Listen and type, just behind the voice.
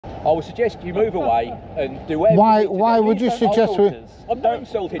I would suggest you move away and do whatever. Why would you suggest we? I'm not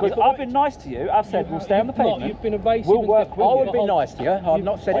insulting you. Because I've been nice to you. I've said we'll stay on the pavement. You've been evasive. We'll work with I you. would be nice to you. I've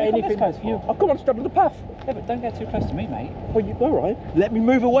not said anything. I've come on, stand on the path. Yeah, but don't get too close to me, mate. Well, all right. Let me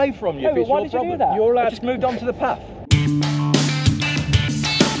move away from you. No, but why did you do that? You're allowed. I just moved on to the path.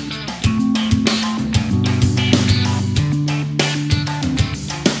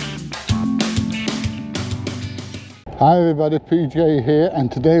 Hi everybody, PJ here,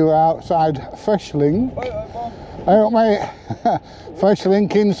 and today we're outside Freshlink. Hey up mate,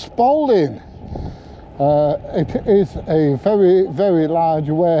 Freshlink in Spalding. It is a very large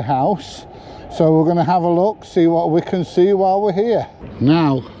warehouse, so we're going to have a look, see what we can see while we're here.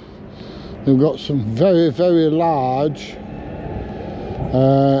 Now, we've got some very large,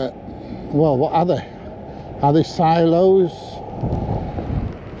 well, what are they? Are they silos?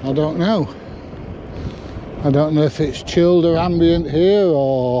 I don't know. I don't know if it's chilled or ambient here,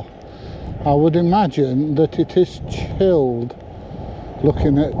 or I would imagine that it is chilled,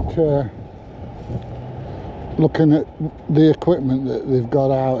 looking at the equipment that they've got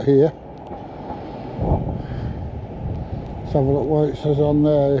out here. Let's have a look what it says on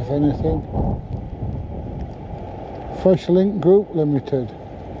there, if anything. Freshlink Group Limited.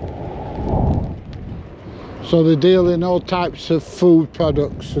 So they deal in all types of food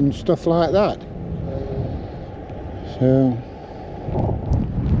products and stuff like that. So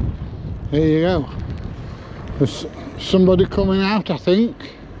there you go. There's somebody coming out, I think.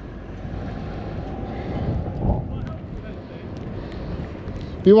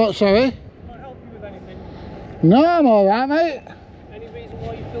 You what, sorry? Can I help you with anything? No, I'm alright, mate. Any reason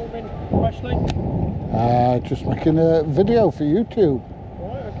why you're filming Freshlink? Just making a video for YouTube.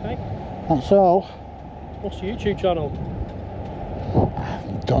 Right, okay. That's all. What's your YouTube channel?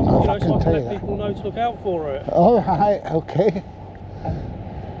 Don't know if I can tell you let that. people know to look out for it. Alright, okay. Do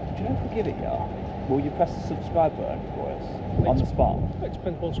you know if we give it ya? Will you press the subscribe button for us on the spot? It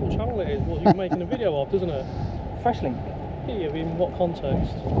depends what sort of channel it is, what you're making a video of, doesn't it? Freshlink. Yeah, in what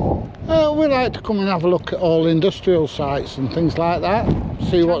context? We like to come and have a look at all industrial sites and things like that,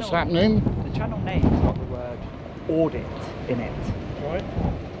 see what's happening. The channel name's got the word audit in it. Right.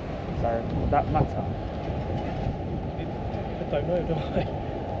 So, does that matter? I don't know, do I?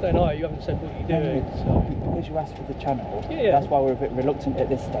 Don't know, you haven't said what you're doing. So. Because you asked for the channel, yeah. That's why we're a bit reluctant at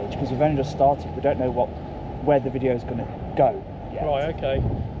this stage, because we've only just started. We don't know where the video is going to go yet. Right, okay.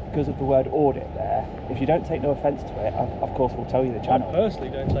 Because of the word audit there, if you don't take no offence to it, of course we'll tell you the channel. I personally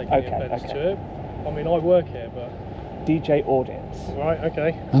don't take any offence to it. I mean, I work here, but... DJ Audits. Right,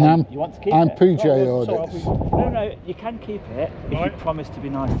 okay. And you want to keep I'm it? PJ Audits. No, you can keep it if you promise to be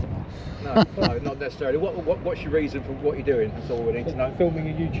nice to us. No, not necessarily. What's your reason for what you're doing? That's all we need to know. Filming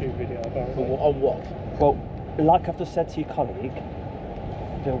a YouTube video, apparently. On what? Well, like I've just said to your colleague,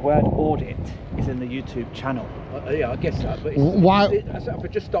 the word audit is in the YouTube channel. Yeah, I guess so. But why? But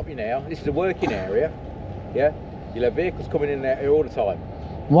just stop you now. This is a working area. Yeah, you'll have vehicles coming in there all the time.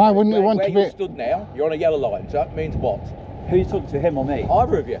 Why wouldn't you want where to be? You stood now, you're on a yellow line. So that means what? Who are you talking to, him or me?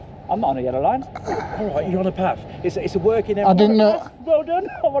 Either of you. I'm not on a yellow line. All right, you're on a path. It's a working area. I didn't know. Well done.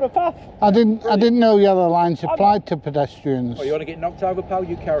 I'm on a path. I didn't know yellow lines applied to pedestrians. Oh, you want to get knocked over, pal?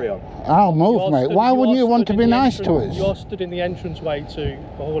 You carry on. I'll move, mate. Why wouldn't you want to be nice to us? You're stood in the entranceway to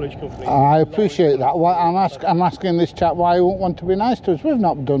the haulage company. I appreciate that. I'm asking this chap why he won't want to be nice to us. We've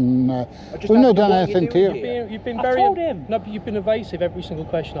not done. We've not done anything to you. You've been I very. told him. No, but you've been evasive every single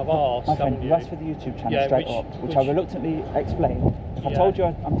question I've asked. My friend, you asked for the YouTube channel straight up, which I reluctantly explained. If I told you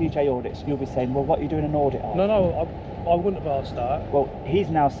I'm DJ Audits, you'll be saying, well, what are you doing an audit on? No, I wouldn't have asked that. Well, he's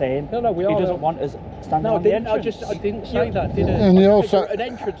now saying he doesn't want us standing on the entrance. I didn't say that, did it? And you also an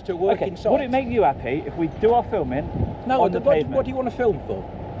entrance to a working site. Would it make you happy if we do our filming on the pavement? What do you want to film for?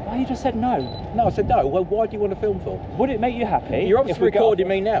 Well, you just said no. No, I said no. Well, why do you want to film for? Would it make you happy? You're obviously recording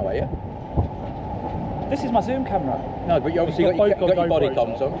me now, are you? This is my Zoom camera. No, but you obviously got your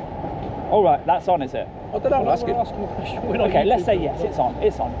bodycams on. All right, that's on, is it? I don't know. I'm asking. Okay, let's say yes. It's on.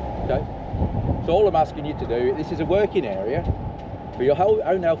 It's on. Okay. So all I'm asking you to do, this is a working area. For your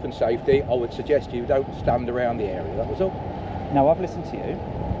own health and safety, I would suggest you don't stand around the area. That was all. Now, I've listened to you.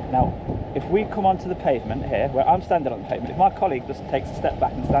 Now, if we come onto the pavement here, where I'm standing on the pavement, if my colleague just takes a step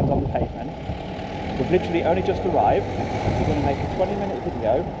back and stands on the pavement, we've literally only just arrived. We're going to make a 20-minute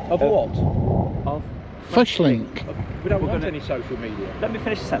video. Of what? Of Freshlink. We don't want any social media. Let me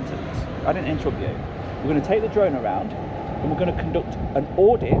finish the sentence. I didn't interrupt you. We're going to take the drone around and we're going to conduct an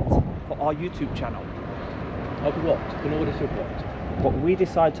audit for our YouTube channel. Of what? An audit of what? What we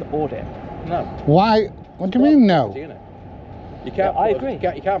decide to audit. No. Why? What do you mean no? You can't. I agree.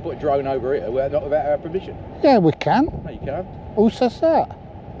 You can't put a drone over here not without our permission. Yeah, we can. No, you can't. Who says that?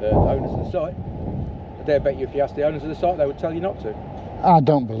 owners of the site. I dare bet you if you ask the owners of the site, they would tell you not to. I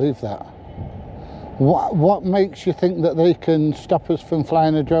don't believe that. What makes you think that they can stop us from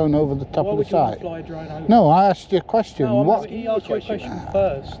flying a drone over the top of the site? Fly a drone over? No, I asked you a question. No, what? He asked you a question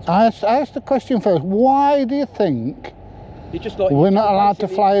first. I asked the question first. Why do you think You're just like, we're not allowed to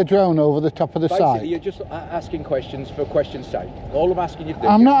fly a drone over the top of the basically, site? you're just asking questions for question's sake. All I'm asking you to do.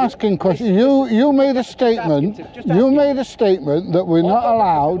 I'm not asking questions. You made a statement. You made a statement that we're not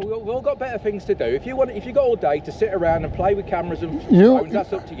allowed. We've all got better things to do. If you got all day to sit around and play with cameras and drones,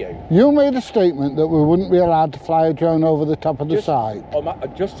 that's up to you. You made a statement that we wouldn't be allowed to fly a drone over the top of the site.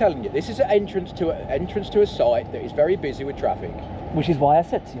 I'm just telling you, this is an entrance to a site that is very busy with traffic. Which is why I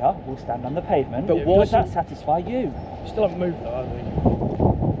said to you, we'll stand on the pavement. But does that satisfy you? You still haven't moved though, have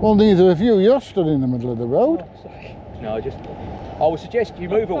you? Well, neither of you. You're stood in the middle of the road. No, I would suggest you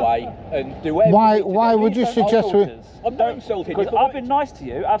move away and do whatever. Why would you suggest we? I'm not insulting you. Because I've been nice to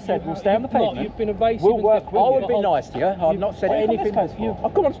you. I've said we'll stay on the pavement. You've been evasive. We'll work with I you. would be nice to you. I've not said anything.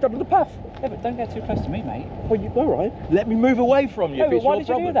 I've come on, stand on the path. Yeah, but don't get too close to me, mate. Well, all right. Let me move away from you. No, if it's why your did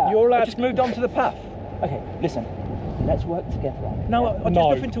you do problem. that? You're allowed. I just moved onto the path. Okay, listen. Let's work together on it. No, there's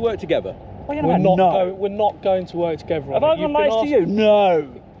No. nothing to work together. Well, you We're know, not, we're not going to work together. Have I been nice to you? No.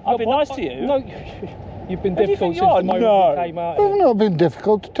 I've been nice to you. No, you've been Who do you difficult think since you are? the moment No. you came out. We've not been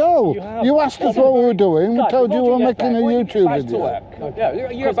difficult at all. You have. You asked us what we were doing. We Guys, told you we before were get making a there, YouTube back to video. work. Yeah, you're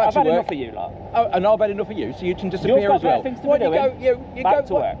Because about I've to had work. enough of you, lot. Oh, and I've had enough of you, so you can disappear You've got as well. better things to be Why don't doing. you Back go,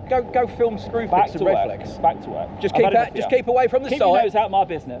 to work. Go film screw Back flicks to and work. reflex. Back to work. Just I've keep had enough that. of Just you. keep away from the Keep your site. nose out of my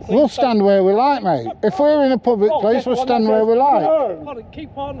business. We'll stand where we like, mate. If we're in a public Well, place, guess we'll what stand that where we says? like. Pardon,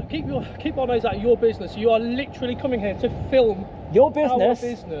 keep our nose out of your business. You are literally coming here to film Your business, our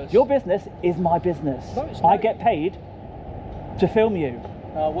business. your business is my business. No, it's I not. get paid to film you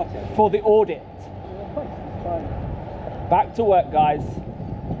Whatever. for the audit. Back to work, guys.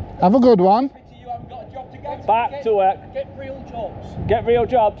 Have a good one. You haven't got a job to go to. Back to work. Get real jobs. Get real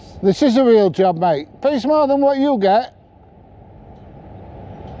jobs. This is a real job, mate. Pays more than what you get.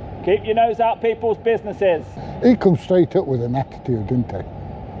 Keep your nose out people's businesses. He comes straight up with an attitude, didn't he?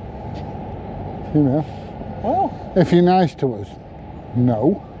 You know, Well, if you're nice to us.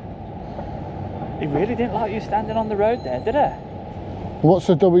 No. he really didn't like you standing on the road there, did he? What's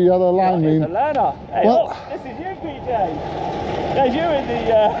the double yellow line He's a mean? learner. Hey, Well- look, this is you, PJ. There's you in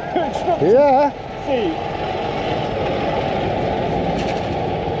the instructor Yeah. seat.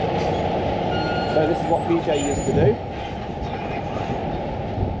 So this is what PJ used to do.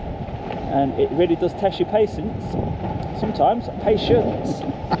 And it really does test your patience. Sometimes, patience.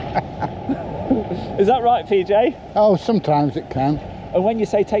 Is that right, PJ? Oh, sometimes it can. And when you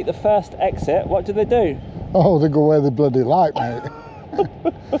say take the first exit, what do they do? Oh, they go where they bloody like, mate.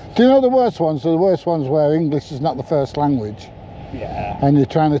 Do you know the worst ones? The worst ones where English is not the first language Yeah. and you're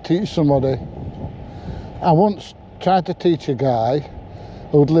trying to teach somebody. I once tried to teach a guy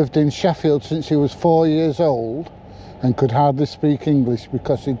who'd lived in Sheffield since he was 4 years old and could hardly speak English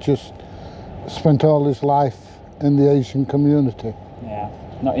because he'd just spent all his life in the Asian community. Yeah,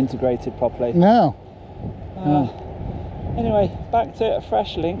 not integrated properly. No. Anyway, back to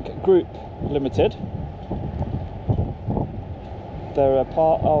Freshlink Group Limited. They're a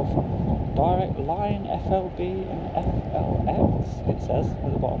part of Direct Line, FLB and FLX, it says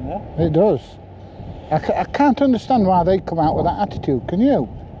at the bottom there. It does. I can't understand why they come out with that attitude, can you?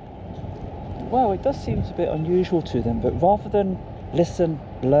 Well, it does seem a bit unusual to them, but rather than listen,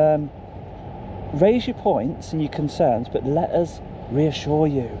 learn, raise your points and your concerns, but let us reassure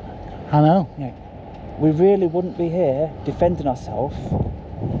you. I know. We really wouldn't be here defending ourselves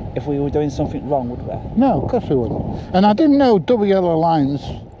if we were doing something wrong, would we? No, of course we wouldn't. And I didn't know double yellow lines,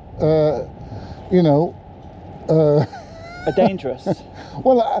 you know, Are dangerous.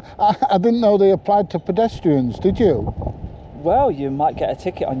 well, I didn't know they applied to pedestrians, did you? Well, you might get a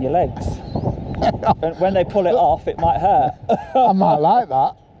ticket on your legs. And when they pull it off, it might hurt. I might like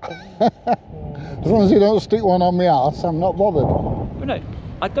that. As long as you don't stick one on my arse, I'm not bothered. But no,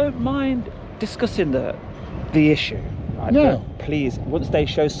 I don't mind discussing the issue. Right? No. But please, once they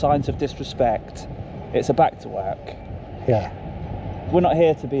show signs of disrespect, it's a back to work. Yeah, We're not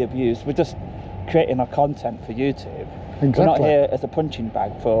here to be abused. We're just creating our content for YouTube. exactly. We're not here as a punching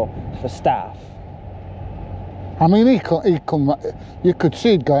bag for staff. I mean, you could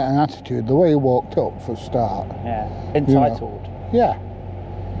see he'd got an attitude, the way he walked up for a start. Yeah, entitled. Yeah.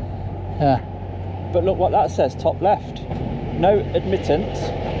 Yeah. But look what that says, top left. No admittance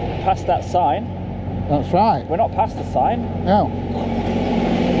past that sign. That's right. We're not past the sign. No.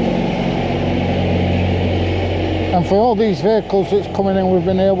 And for all these vehicles that's coming in, we've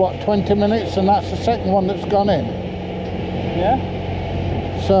been here, what, 20 minutes? And that's the second one that's gone in. Yeah?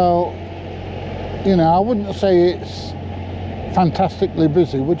 So, you know, I wouldn't say it's fantastically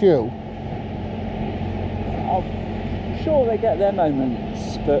busy, would you? I'm sure they get their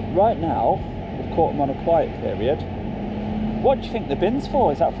moments, but right now we've caught them on a quiet period. What do you think the bin's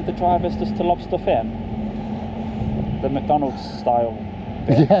for? Is that for the drivers just to lob stuff in? The McDonald's style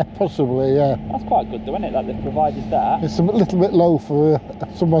bin? Yeah, possibly, yeah. That's quite good though, isn't it, that they've provided that? It's a little bit low for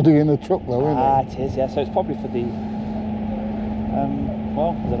somebody in a truck though, isn't it? It is, yeah. So it's probably for the,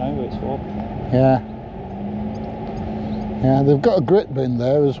 well, I don't know who it's for. Yeah. Yeah, they've got a grit bin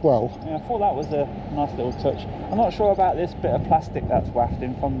there as well. Yeah, I thought that was a nice little touch. I'm not sure about this bit of plastic that's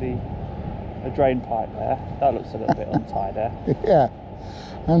wafting from the drain pipe there. That looks a little bit untidy. Yeah.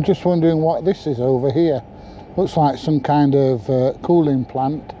 I'm just wondering what this is over here. Looks like some kind of cooling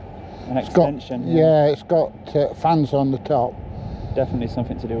plant. An extension. Yeah, it's got fans on the top. Definitely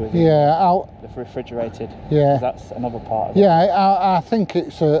something to do with the refrigerated. Yeah. That's another part of it. Yeah, I think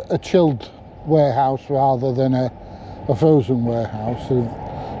it's a chilled warehouse rather than a frozen warehouse.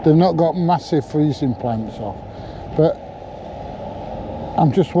 They've not got massive freezing plants off. But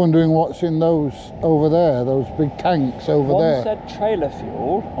I'm just wondering what's in those over there, those big tanks over there. One said trailer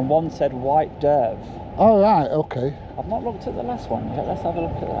fuel and one said white derv. Oh, right, okay. I've not looked at the last one yet. Let's have a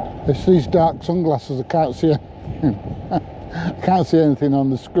look at that. It's these dark sunglasses, I can't see anything. I can't see anything on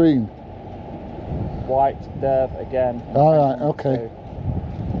the screen. White derv again. All right, okay.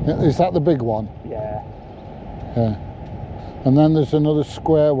 Is that the big one? Yeah. Yeah. And then there's another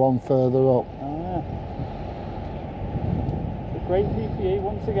square one further up. Ah. The great PPE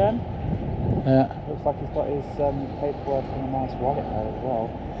once again. Yeah. Looks like he's got his paperwork in a nice wallet there as well.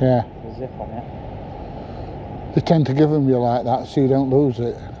 Yeah. With a zip on it. They tend to give them you like that so you don't lose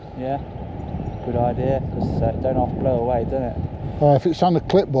it. Yeah. Good idea, because it don't half blow away, doesn't it? Well, if it's on a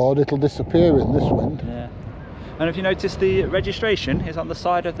clipboard, it'll disappear in this wind. Yeah. And if you notice, the registration is on the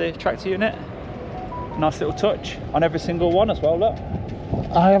side of the tractor unit. Nice little touch on every single one as well, look.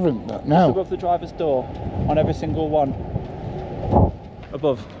 I haven't, no. Just above the driver's door, on every single one.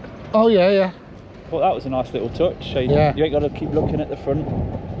 Above. Oh, yeah, yeah. Thought that was a nice little touch. So you Yeah. ain't got to keep looking at the front.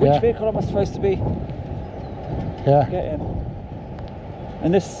 Which Yeah. vehicle am I supposed to be Yeah. getting?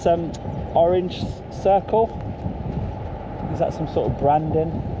 And this orange circle, is that some sort of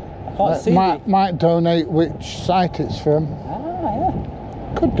branding? I can't see might donate which site it's from. Ah, yeah.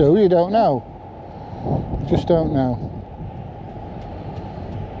 Could do, you don't know. Just don't know.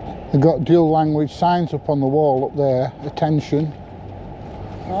 They've got dual language signs up on the wall up there. Attention.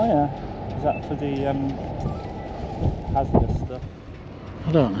 Oh yeah. Is that for the hazardous stuff?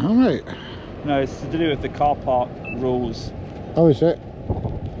 I don't know, mate. No, it's to do with the car park rules. Oh, is it?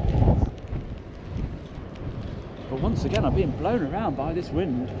 But once again, I'm being blown around by this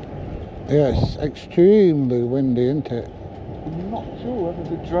wind. Yeah, it's extremely windy, isn't it? I'm not sure whether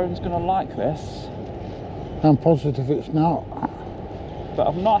the drone's going to like this. I'm positive it's not. But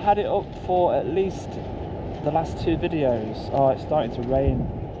I've not had it up for at least the last 2 videos. Oh, it's starting to rain.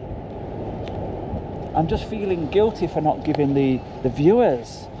 I'm just feeling guilty for not giving the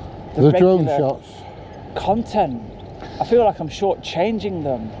viewers The drone regular shots. content. I feel like I'm shortchanging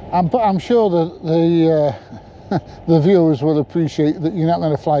them. But I'm sure that the viewers will appreciate that you're not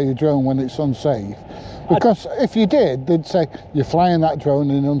going to fly your drone when it's unsafe. Because if you did, they'd say you're flying that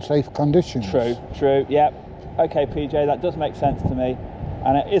drone in unsafe conditions. True, true, yep. Okay, PJ, that does make sense to me.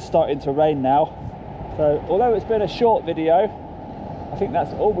 And it is starting to rain now. So, although it's been a short video, I think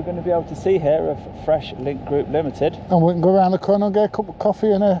that's all we're going to be able to see here of Freshlink Group Limited. And we can go around the corner and get a cup of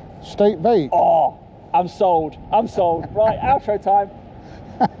coffee and a steak bake. Oh, I'm sold. I'm sold. Right, outro time.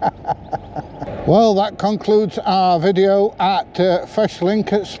 Well, that concludes our video at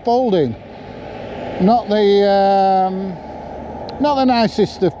Freshlink at Spalding. Not the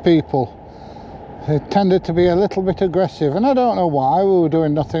nicest of people. They tended to be a little bit aggressive, and I don't know why. We were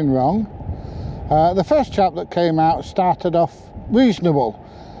doing nothing wrong. The first chap that came out started off reasonable,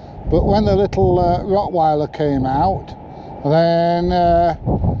 but when the little Rottweiler came out, then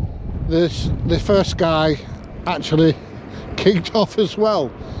the first guy actually kicked off as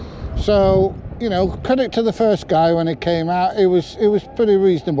well. So, you know, credit to the first guy when it came out. It was pretty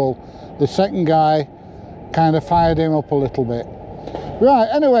reasonable. The second guy kind of fired him up a little bit. Right,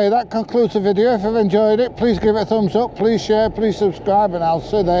 anyway, that concludes the video. If you've enjoyed it, please give it a thumbs up, please share, please subscribe, and I'll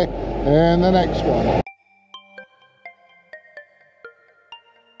see you in the next one.